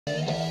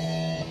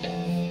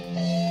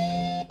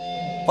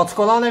What's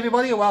going on,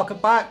 everybody, and welcome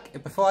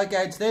back. Before I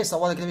get into this, I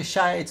want to give a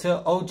shout out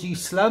to OG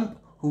Slump,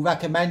 who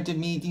recommended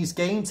me these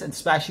games, and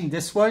especially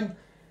this one.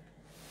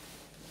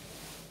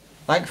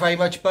 Thanks very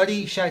much,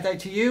 buddy. Shout out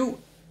to you.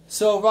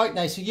 So right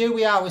now, so here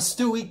we are with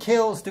Stewie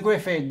kills the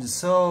griffins.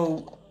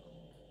 So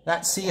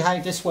let's see how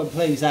this one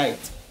plays out.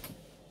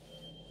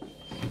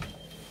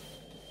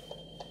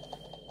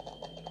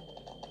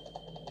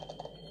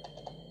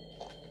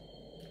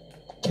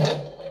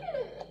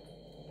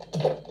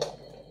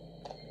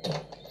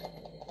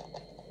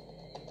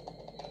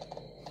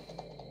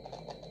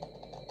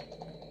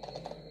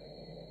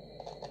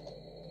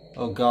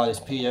 Oh God, it's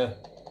Peter.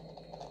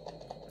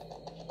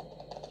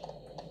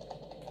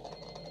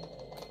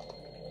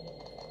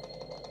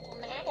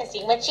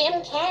 Magazine with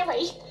Jim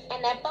Carrey,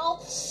 and they're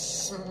both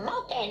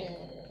smoking.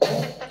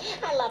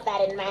 I love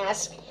that in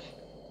Mask.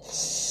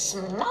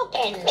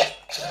 Smoking.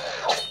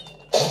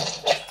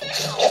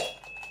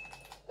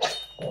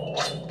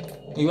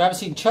 You haven't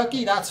seen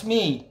Chucky? That's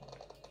me.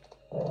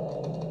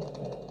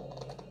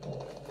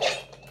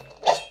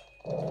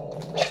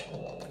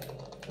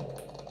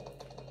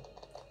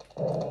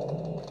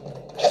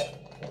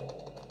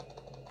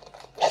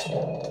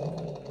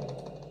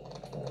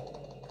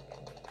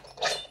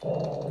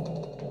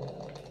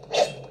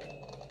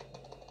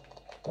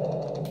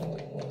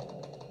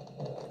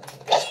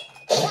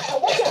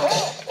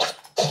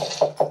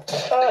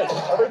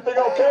 Everything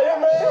okay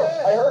in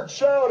there? I heard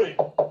shouting.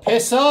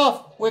 Piss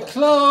off! We're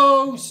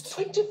closed!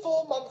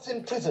 24 months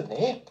in prison,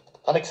 eh?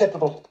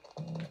 Unacceptable.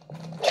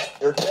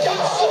 You're dead.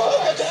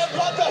 A damn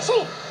blood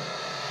vessel.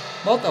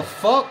 What the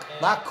fuck?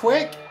 That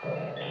quick?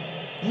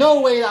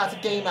 No way that's a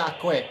game that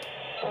quick.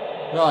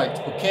 Right,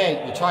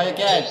 okay, we'll try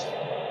again.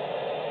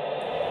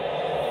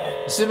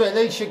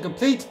 Simulation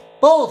complete.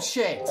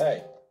 Bullshit!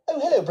 Hey. Oh,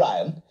 hello,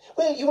 Brian.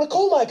 Well, you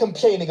recall my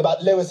complaining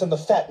about Lois and the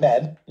fat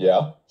man?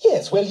 Yeah?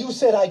 Yes, well, you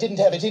said I didn't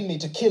have it in me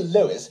to kill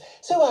Lois,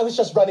 so I was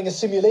just running a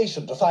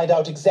simulation to find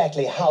out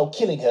exactly how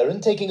killing her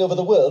and taking over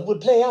the world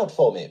would play out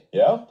for me.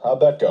 Yeah?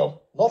 How'd that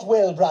go? Not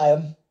well,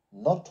 Brian.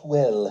 Not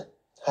well.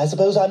 I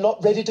suppose I'm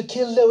not ready to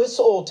kill Lois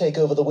or take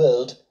over the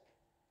world.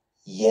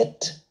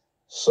 Yet.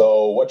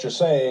 So what you're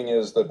saying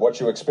is that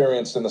what you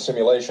experienced in the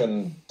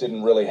simulation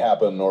didn't really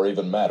happen or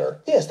even matter.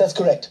 Yes, that's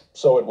correct.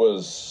 So it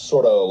was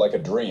sort of like a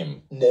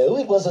dream. No,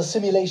 it was a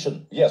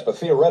simulation. Yes, but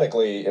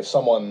theoretically, if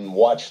someone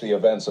watched the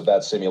events of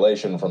that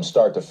simulation from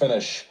start to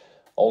finish,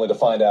 only to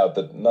find out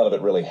that none of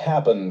it really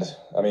happened,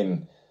 I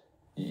mean,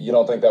 you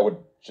don't think that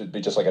should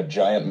be just like a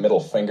giant middle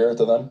finger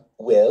to them?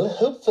 Well,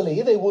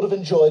 hopefully they would have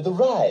enjoyed the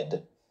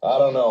ride. I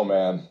don't know,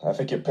 man. I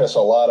think you piss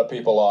a lot of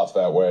people off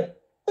that way.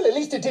 Well, at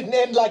least it didn't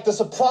end like The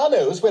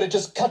Sopranos, where it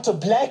just cut to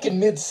black in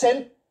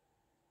mid-sentence.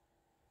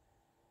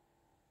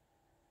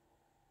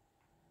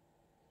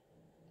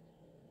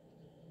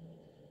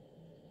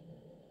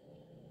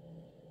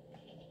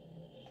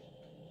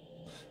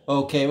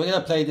 Okay, we're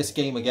gonna play this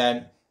game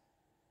again.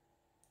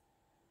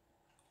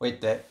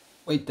 Wait there.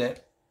 Wait there.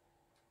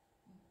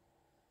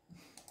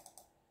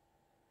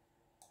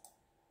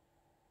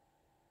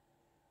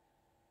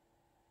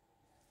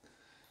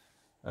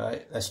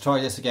 Alright, let's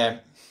try this again.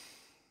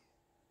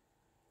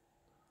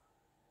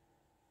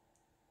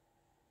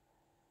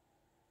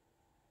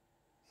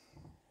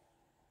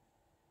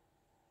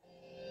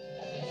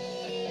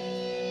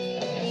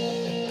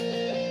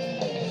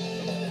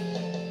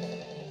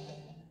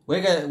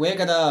 We're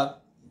gonna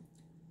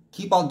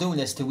keep on doing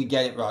this till we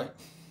get it right.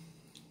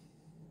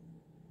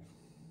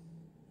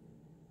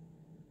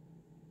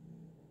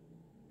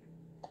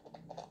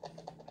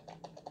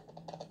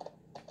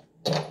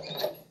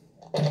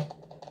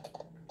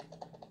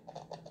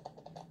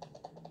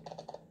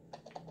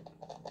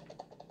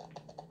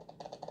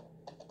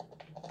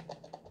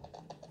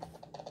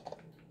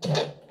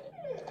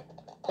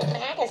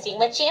 Magazine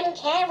with Jim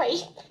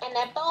Carrey, and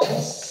they're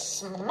both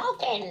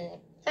smoking.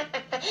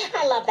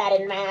 I love that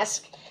in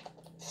Mask.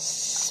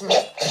 For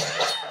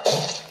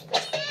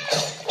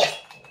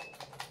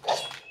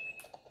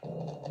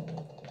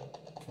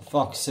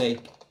fuck's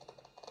sake.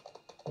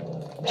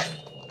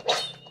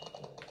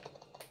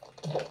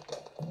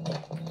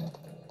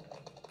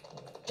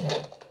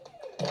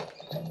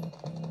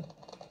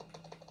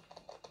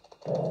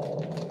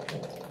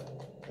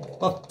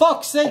 For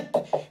fuck's sake!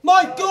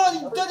 My God,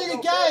 he did it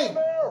again!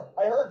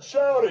 I heard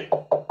shouting.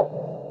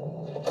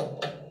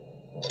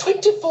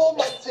 24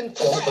 months in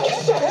prison.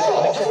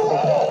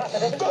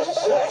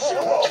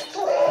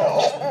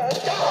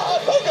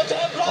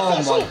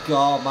 Oh my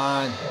God,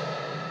 man.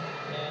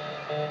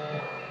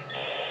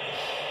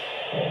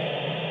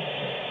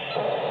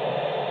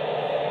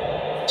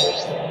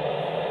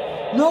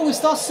 No,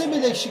 it's not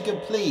simulation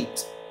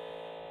complete.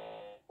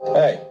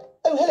 Hey.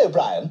 Oh, hello,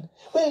 Brian.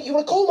 Well, you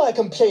recall my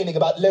complaining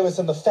about Lois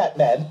and the fat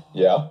man?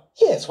 Yeah?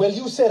 Yes, well,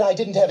 you said I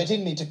didn't have it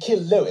in me to kill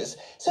Lois,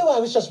 so I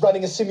was just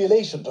running a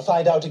simulation to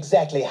find out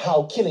exactly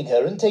how killing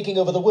her and taking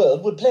over the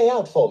world would play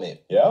out for me.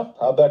 Yeah?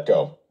 How'd that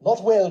go?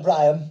 Not well,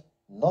 Brian.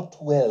 Not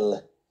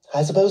well.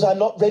 I suppose I'm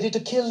not ready to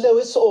kill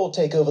Lois or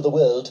take over the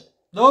world.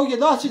 No, you're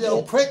not, you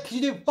little prick.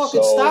 You didn't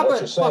fucking So stab what it.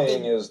 you're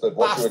saying is that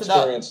what you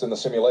experienced in the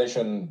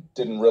simulation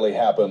didn't really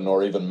happen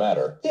or even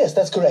matter. Yes,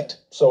 that's correct.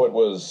 So it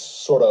was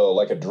sort of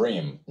like a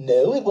dream.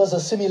 No, it was a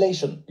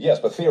simulation. Yes,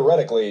 but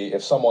theoretically,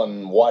 if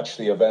someone watched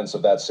the events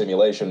of that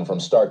simulation from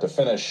start to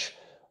finish,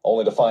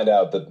 only to find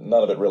out that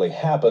none of it really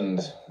happened,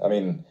 I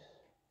mean,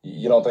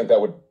 you don't think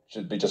that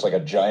should be just like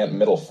a giant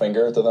middle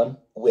finger to them?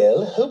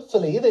 Well,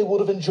 hopefully they would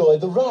have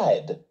enjoyed the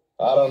ride.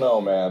 I don't know,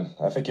 man.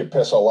 I think you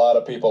piss a lot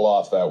of people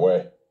off that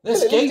way.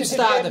 This game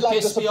started to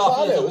piss me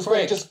off, you little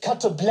prick. Just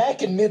cut to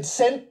black in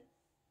mid-sentence.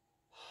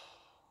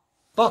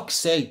 Fuck's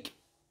sake.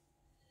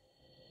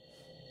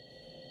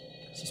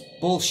 This is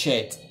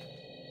bullshit.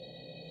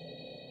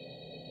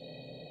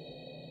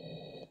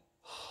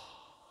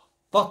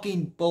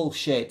 Fucking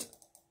bullshit.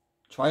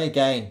 Try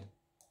again.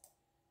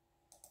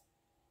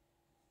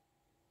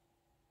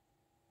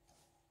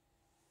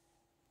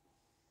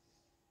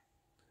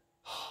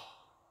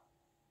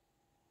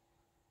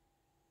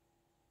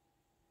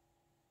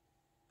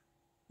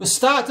 Well,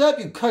 start up,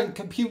 you cunt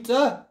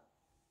computer.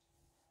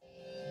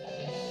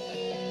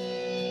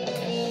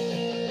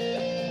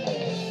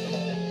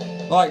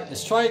 Right,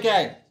 let's try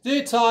again.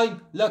 Third time,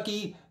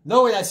 lucky,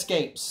 no one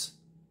escapes.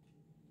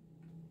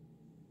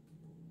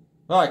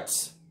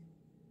 Right.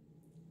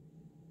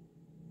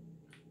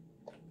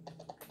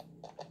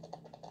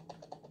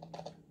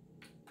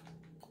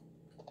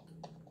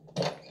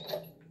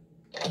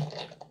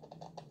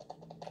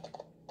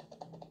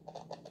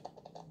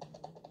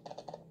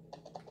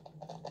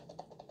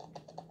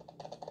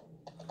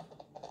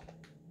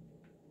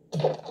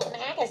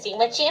 Magazine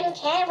with Jim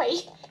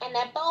Carrey, and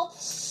they're both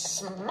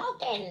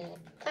smoking.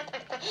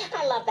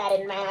 I love that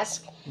in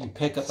Mask. You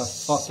pick up a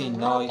fucking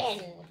knife.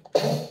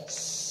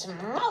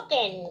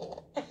 Smoking.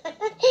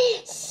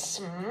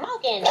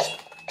 Smoking.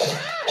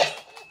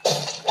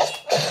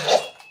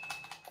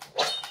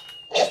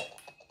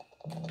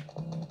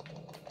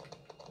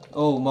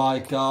 Oh my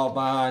god,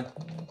 man.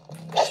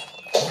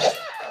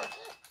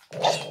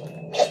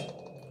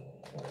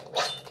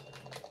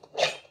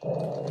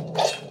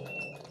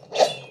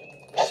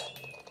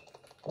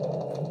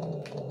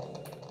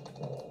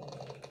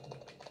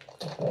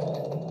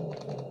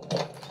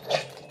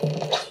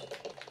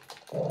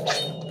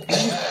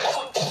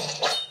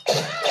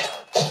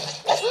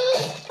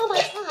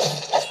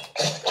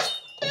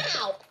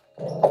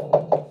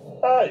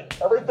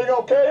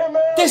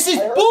 This is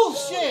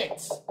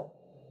bullshit!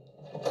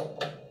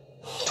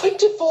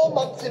 24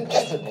 months in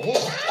prison, eh?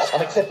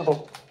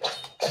 Unacceptable.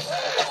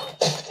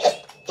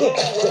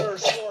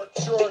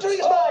 Victory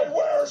is mine!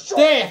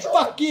 There,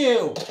 fuck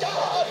you!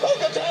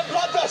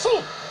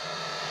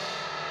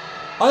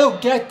 I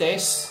don't get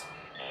this.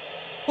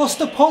 What's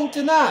the point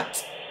in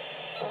that?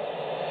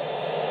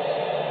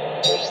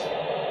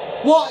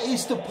 What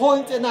is the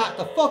point in that?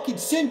 The fucking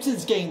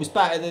Simpsons game was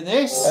better than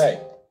this.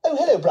 Hey. Oh,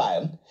 hello,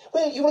 Brian.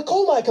 Well, you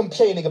recall my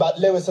complaining about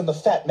Lois and the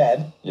Fat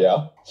Man?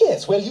 Yeah?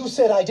 Yes, well, you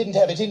said I didn't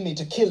have it in me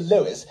to kill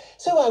Lois,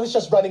 so I was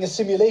just running a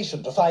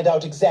simulation to find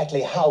out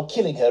exactly how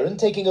killing her and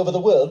taking over the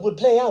world would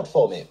play out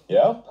for me.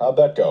 Yeah? How'd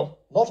that go?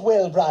 Not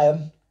well,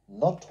 Brian.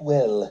 Not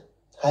well.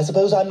 I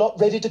suppose I'm not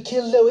ready to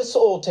kill Lois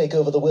or take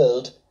over the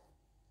world.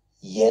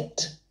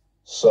 Yet.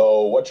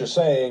 So what you're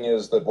saying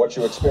is that what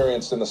you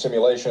experienced in the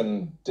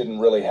simulation didn't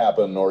really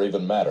happen or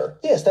even matter?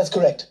 Yes, that's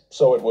correct.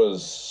 So it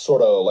was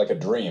sort of like a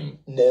dream?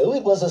 No,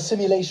 it was a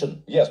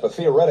simulation. Yes, but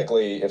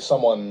theoretically, if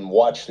someone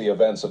watched the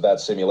events of that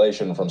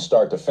simulation from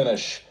start to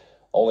finish,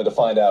 only to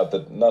find out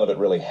that none of it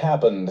really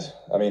happened,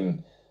 I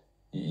mean,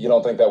 you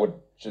don't think that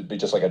should be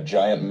just like a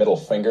giant middle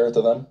finger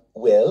to them?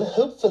 Well,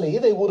 hopefully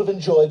they would have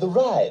enjoyed the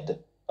ride.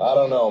 I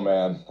don't know,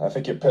 man. I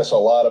think you piss a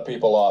lot of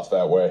people off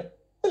that way.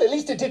 Well, at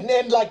least it didn't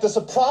end like The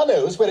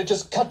Sopranos, where it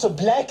just cut to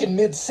black in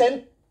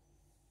mid-sentence.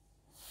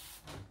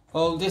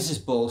 Oh, this is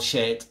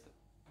bullshit.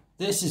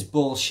 This is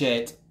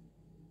bullshit.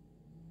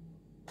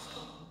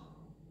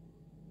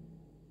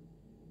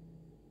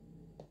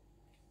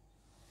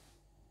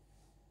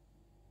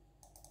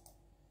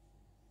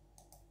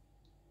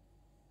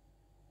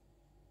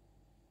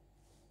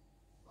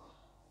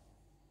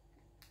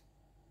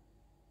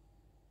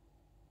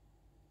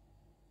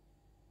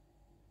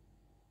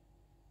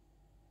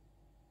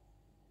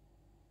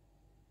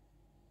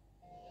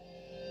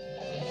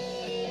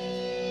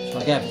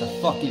 Again for the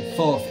fucking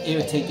fourth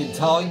irritating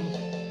time.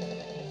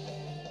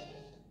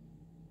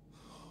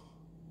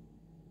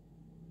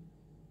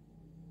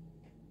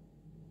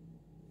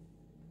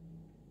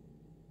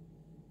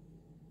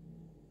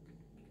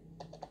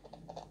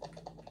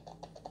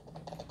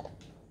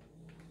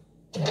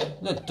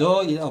 The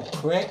door, you little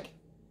prick.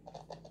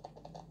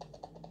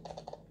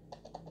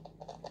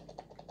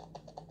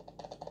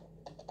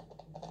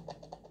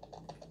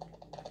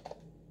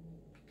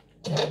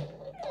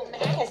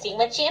 Magazine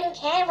with Jim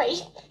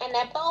Carrey, and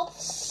they're both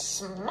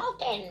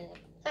smoking.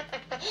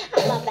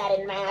 I love that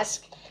in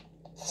Mask.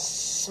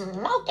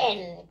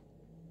 Smoking.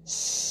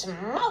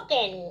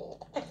 Smoking.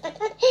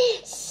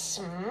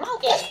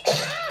 Smoking.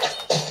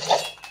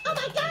 Oh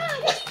my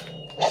God!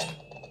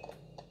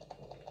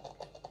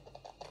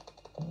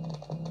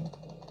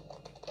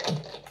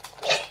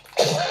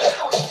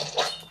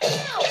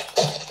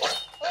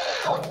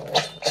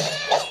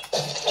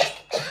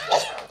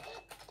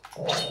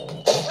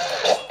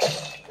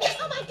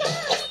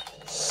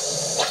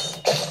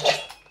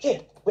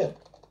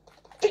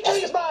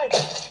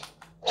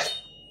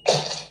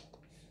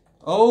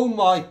 Oh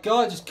my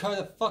god, just cut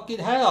the fucking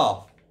head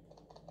off.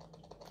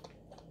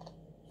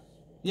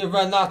 You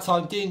ran that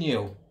time, didn't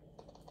you?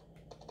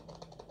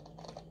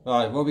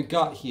 Right, what we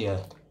got here?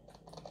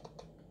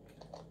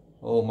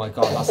 Oh my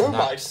god, that's an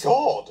axe. Oh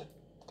my god!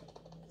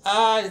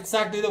 Ah,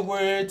 exactly the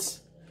words.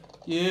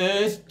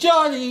 Yes,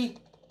 Johnny!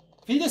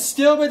 If you just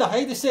steal me, I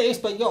hate to say this,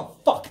 but you're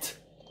fucked.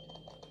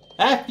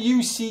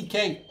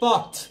 F-U-C-K,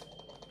 fucked.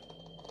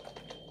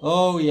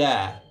 Oh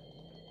yeah.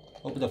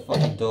 Open the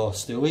fucking door,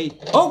 Stewie.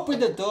 Open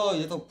the door,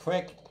 you little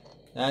prick.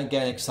 I'm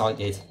getting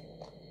excited.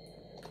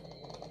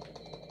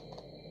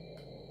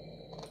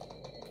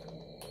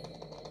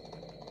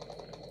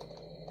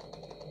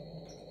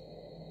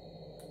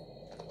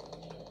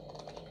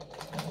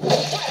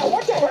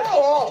 What the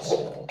hell?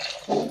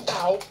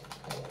 Ow.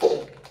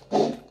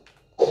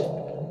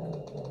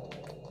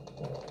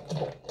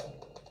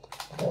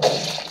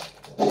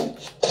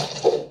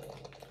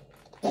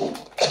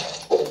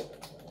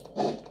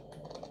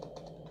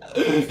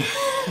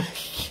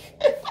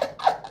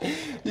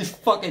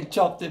 Just fucking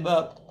chopped him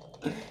up.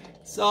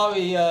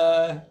 Sorry,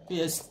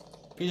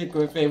 Peter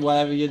Griffin,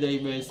 whatever your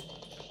name is.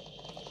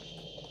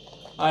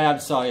 I am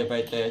sorry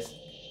about this.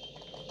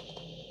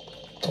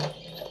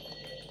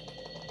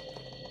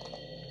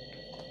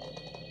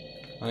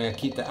 I'm gonna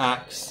keep the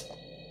axe.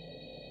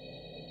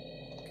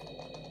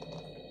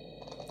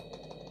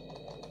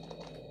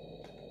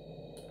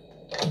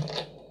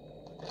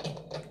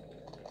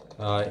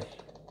 Right.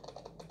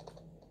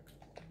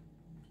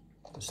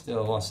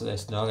 Still wants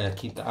this. No, I'm gonna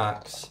keep the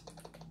axe.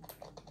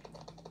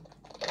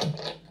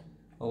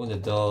 Open the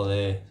door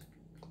there.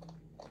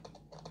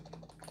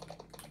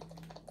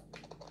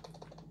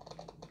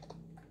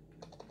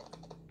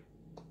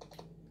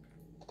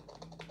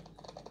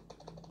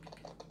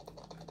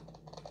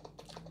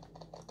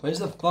 Where's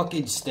the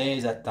fucking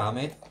stairs at, damn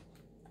it?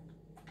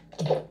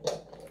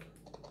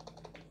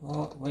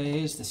 Oh, where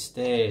is the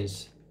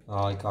stairs?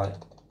 Oh, I got it.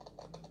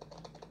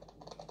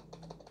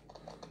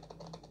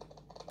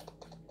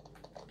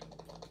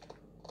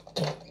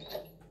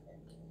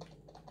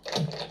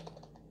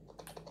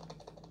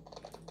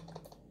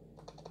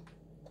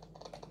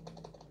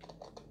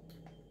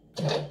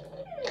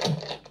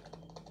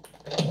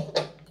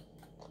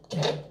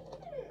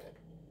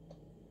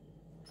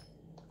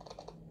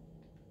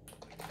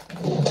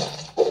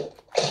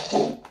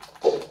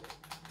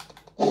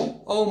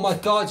 Oh my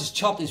god, just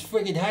chopped his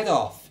friggin' head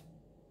off.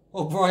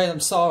 Oh Brian, I'm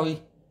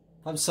sorry.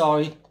 I'm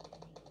sorry.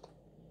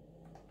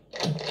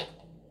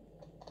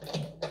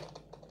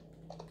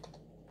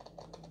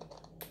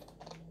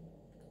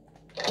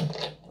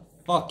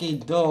 Fucking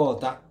door,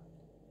 that...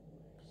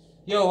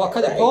 Yo, what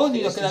kind of porn are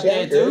you looking at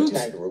there, dude?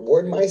 Time to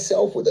reward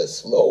myself with a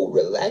slow,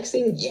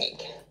 relaxing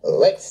yank.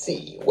 Let's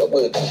see, what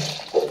will it be?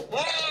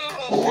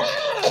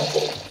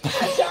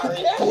 I'm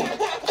sorry.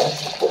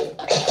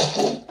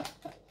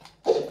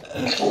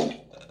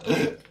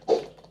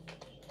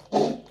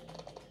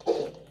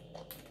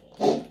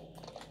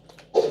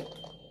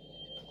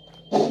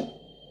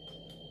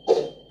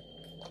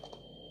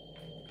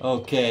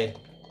 Okay.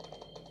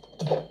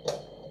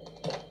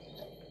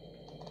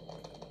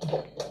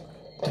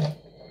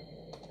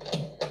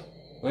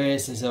 Where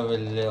is this other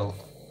little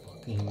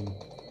fucking...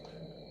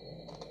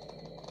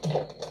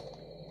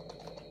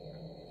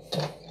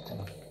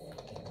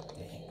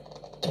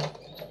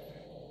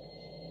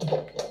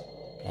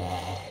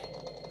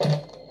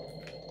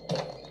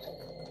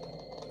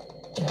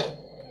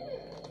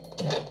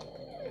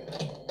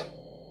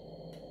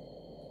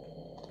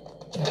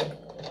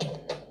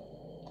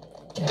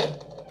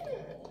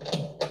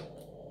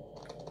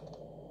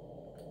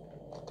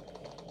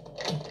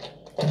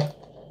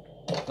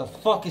 The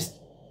fuck is...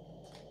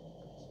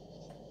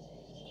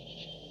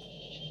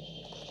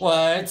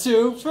 1,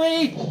 2, 3.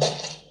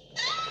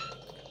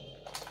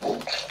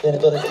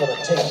 Anybody's gonna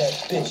take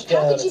that bitch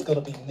down, it's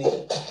gonna be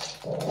me.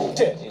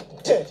 Dirty,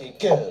 dirty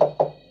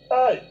girl.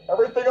 Hey,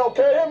 everything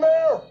okay in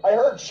there? I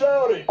heard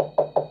shouting.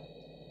 Oh,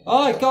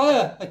 I got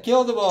her! I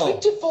killed them all!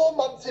 24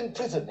 months in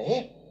prison,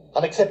 eh?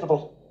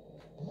 Unacceptable.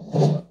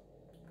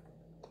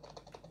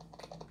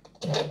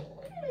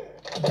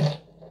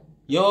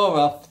 You're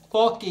a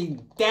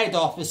fucking dead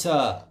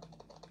officer!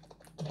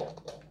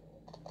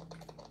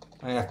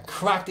 I'm gonna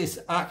crack this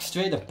axe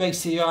straight in the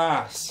base of your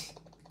ass.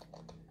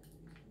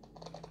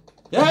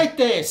 Right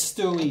there,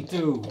 Stewie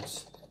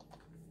dudes!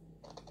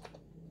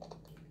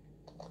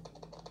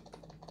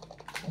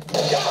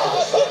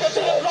 Look at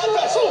the blood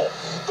vessel!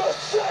 The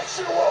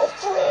sexual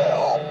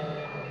thrill!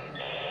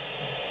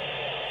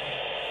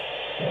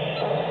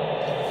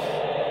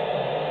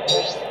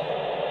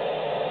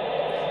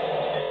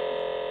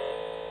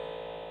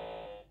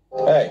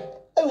 Hey.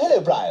 Oh,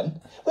 hello,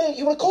 Brian. Well,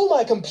 you recall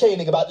my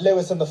complaining about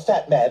Lois and the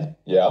fat man?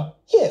 Yeah?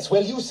 Yes,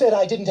 well, you said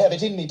I didn't have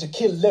it in me to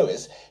kill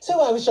Lois,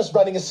 so I was just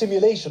running a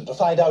simulation to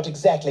find out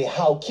exactly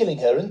how killing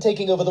her and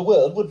taking over the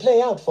world would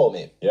play out for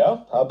me.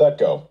 Yeah? How'd that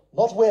go?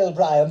 Not well,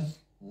 Brian.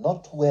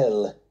 Not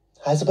well.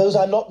 I suppose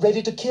I'm not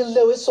ready to kill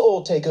Lois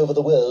or take over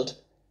the world.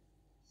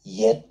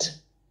 Yet.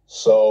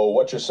 So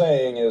what you're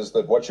saying is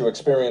that what you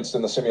experienced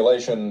in the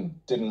simulation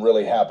didn't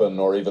really happen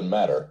or even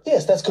matter?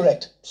 Yes, that's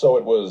correct. So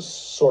it was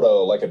sort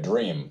of like a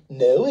dream?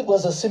 No, it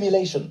was a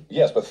simulation.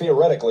 Yes, but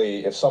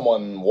theoretically, if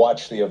someone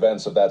watched the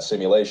events of that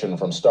simulation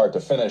from start to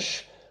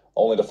finish,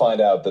 only to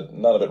find out that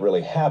none of it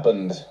really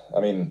happened,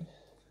 I mean,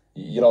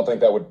 you don't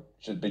think that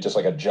should be just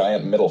like a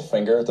giant middle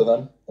finger to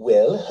them?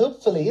 Well,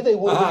 hopefully they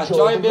will enjoy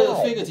giant the middle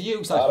ride. finger to you,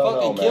 because I don't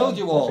fucking know, killed man.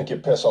 you all. I think you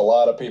piss a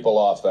lot of people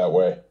off that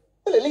way.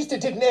 Well, at least it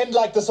didn't end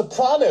like The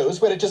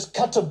Sopranos, where it just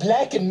cut to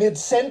black in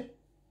mid-sentence.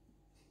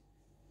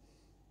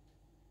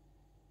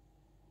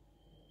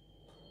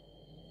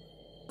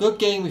 Good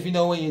game if you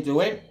know what you're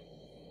doing.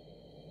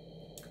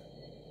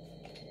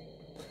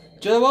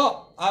 Do you know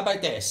what? How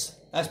about this?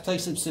 Let's play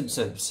some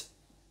Simpsons.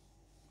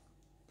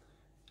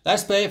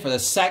 Let's play it for the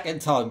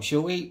second time,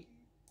 shall we?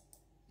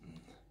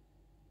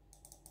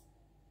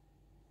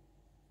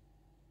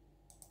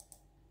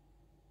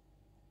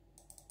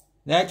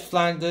 Ned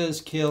Flanders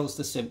kills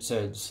the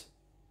Simpsons.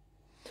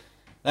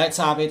 Let's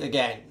have it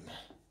again.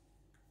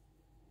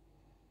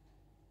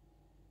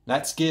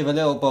 Let's give a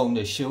little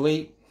bonus, shall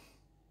we?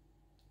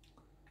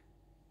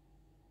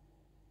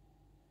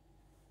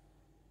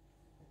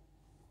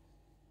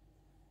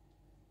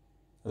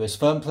 It was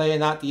fun playing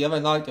that the other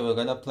night, and we're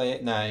going to play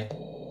it now.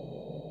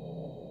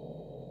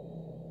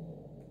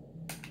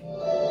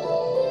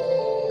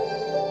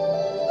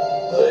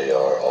 They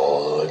are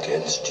all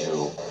against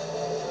you.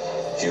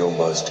 You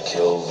must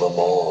kill them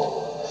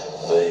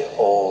all. They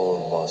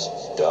all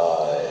must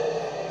die.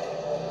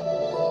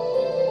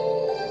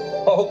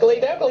 Oakley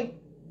dokley.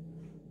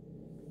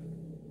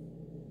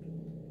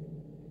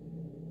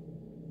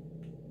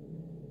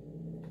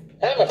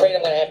 I'm afraid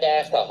I'm going to have to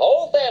ask the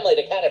whole family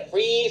to kind of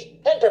freeze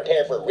and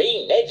prepare for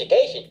reading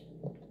education.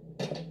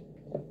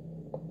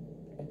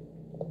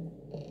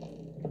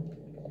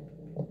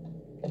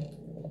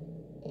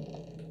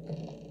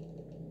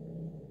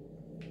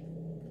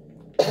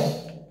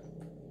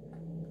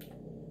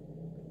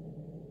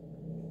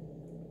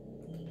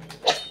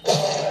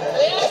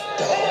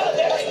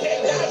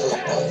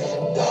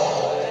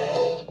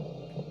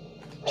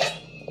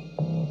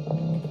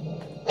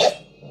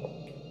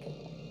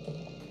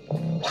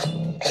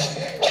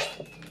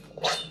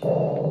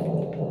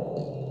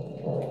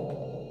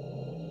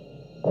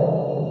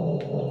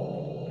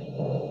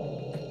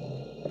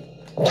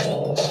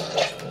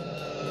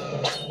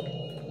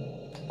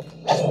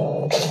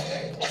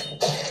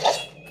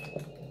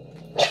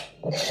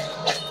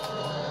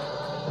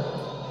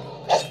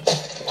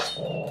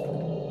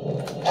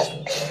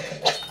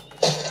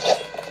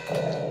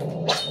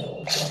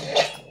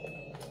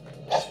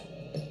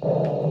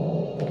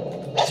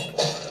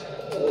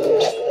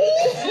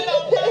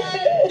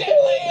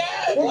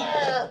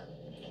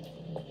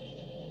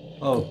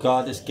 Oh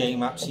god, this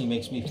game actually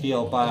makes me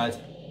feel bad.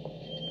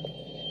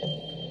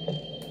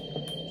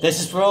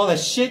 This is for all the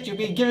shit you've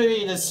been giving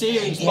me in the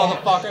series,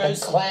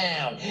 motherfuckers!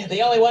 Clown.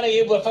 The only one of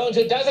you buffoons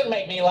who doesn't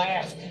make me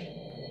laugh.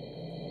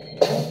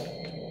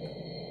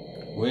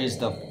 Where's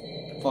the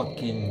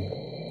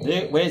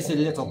fucking... Where's the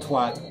little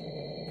twat?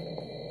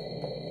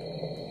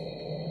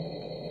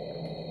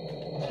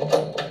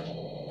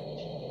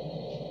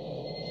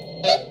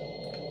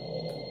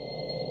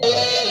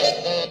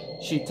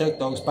 She took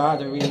those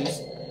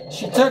batteries.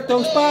 She took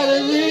those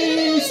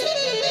batteries!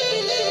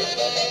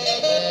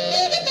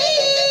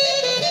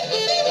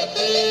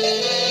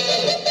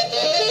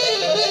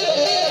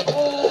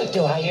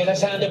 Do I hear the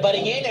sound of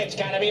butting in? It's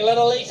gotta be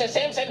little Lisa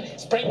Simpson,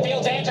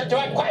 Springfield's answer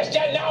to a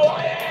question no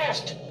one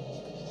asked!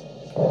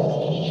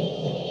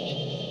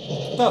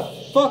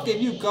 The fuck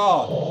have you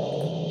got?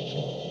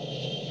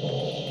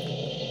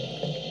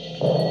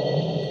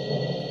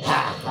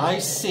 Ha! I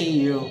see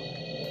you.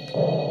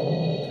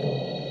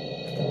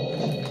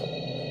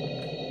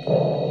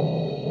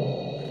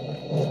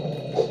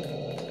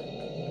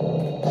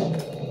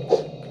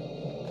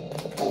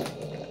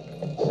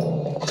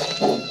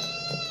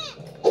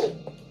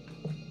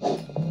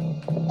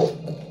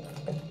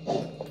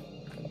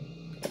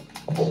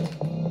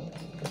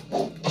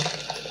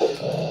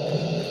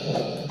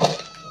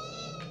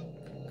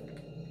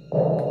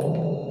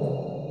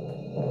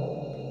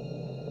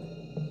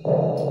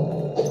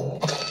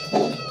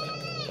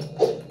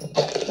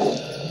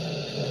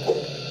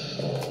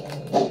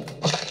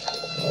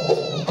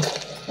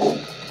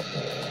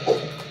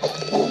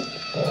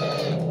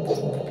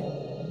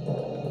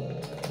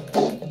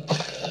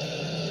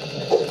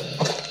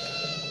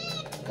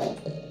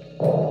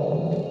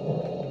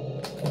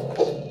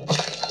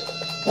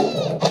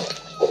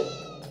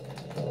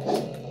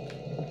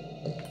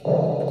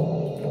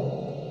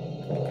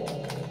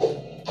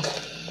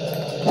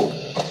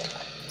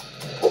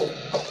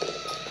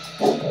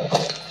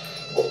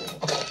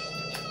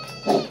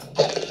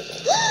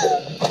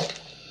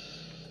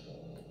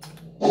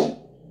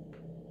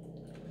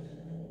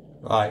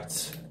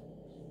 Right.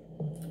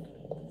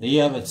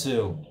 The other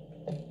two.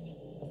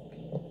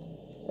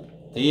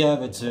 The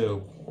other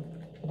two.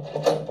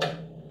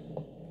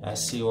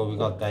 Let's see what we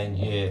got down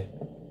here.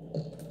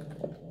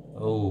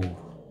 Oh.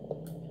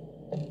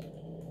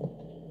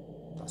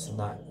 rats and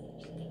that.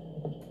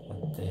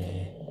 But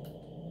there.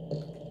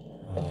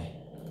 Right.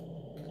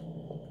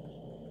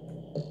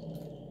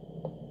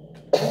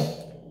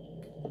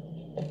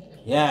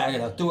 Yeah, I'm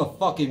gonna do a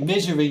fucking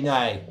misery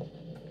now.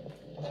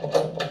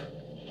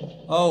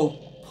 Oh,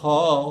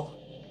 Paul.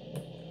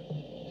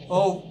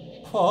 Oh,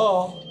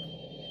 Paul.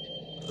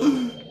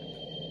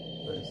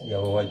 Where's the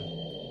other one?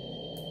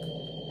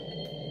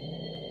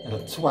 And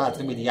I'll twat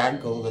him with the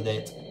ankle in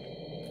it.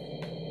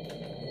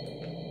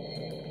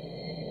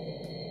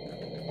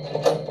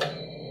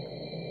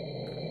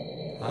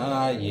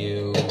 Ah,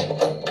 you.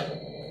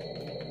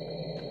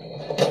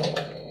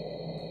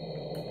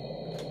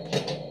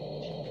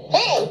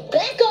 Hey,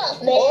 back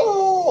off, man.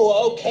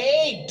 Oh,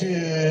 okay,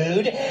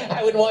 dude.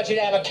 I wouldn't want you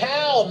to have a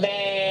cow,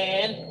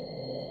 man.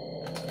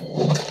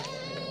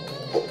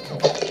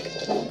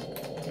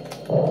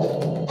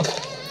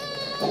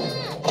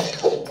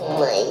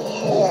 My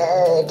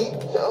head.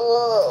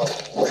 Oh.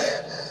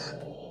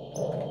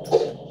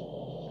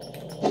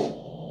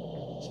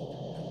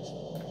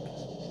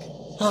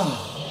 I'll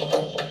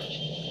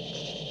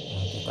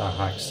get that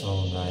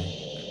hacksaw now.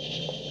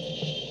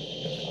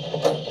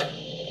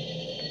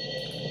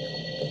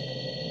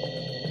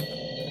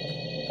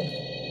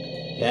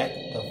 Yeah, the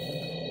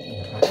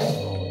fucking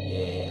hacksaw,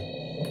 yeah.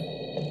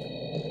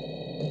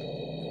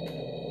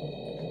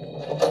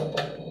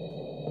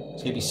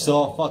 It's gonna be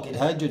so fucking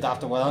 100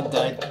 after what I'm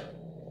done.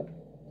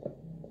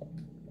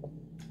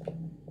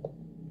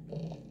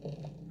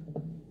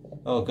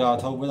 Oh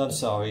God, Homer, I'm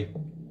sorry.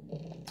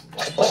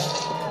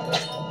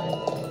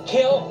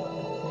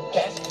 Kill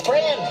best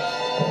friend.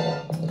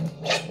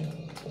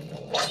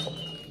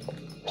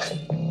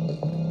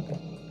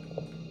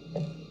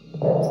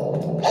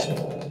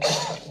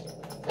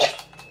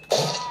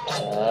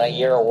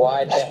 Your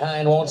wide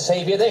behind won't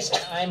save you this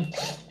time.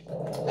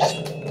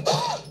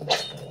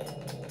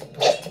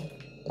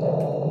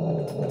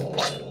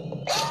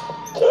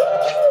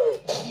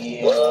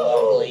 You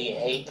ugly,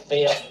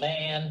 hate-filled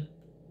man.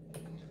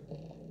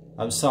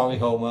 I'm sorry,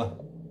 Homer.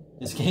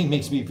 This game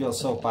makes me feel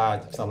so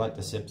bad because I like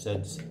The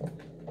Simpsons.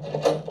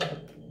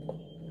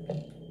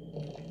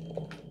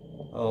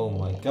 Oh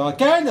my God.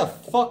 Get in the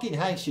fucking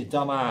house, you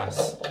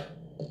dumbass.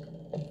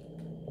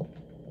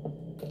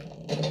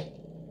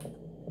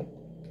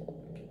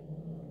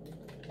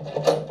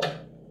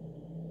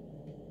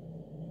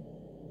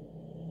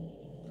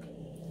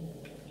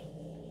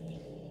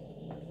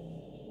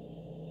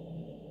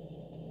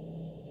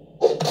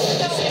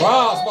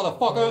 Surprise,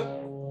 motherfucker!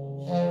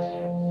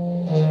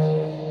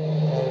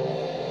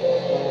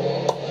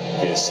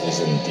 This is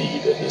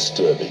indeed a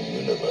disturbing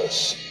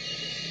universe.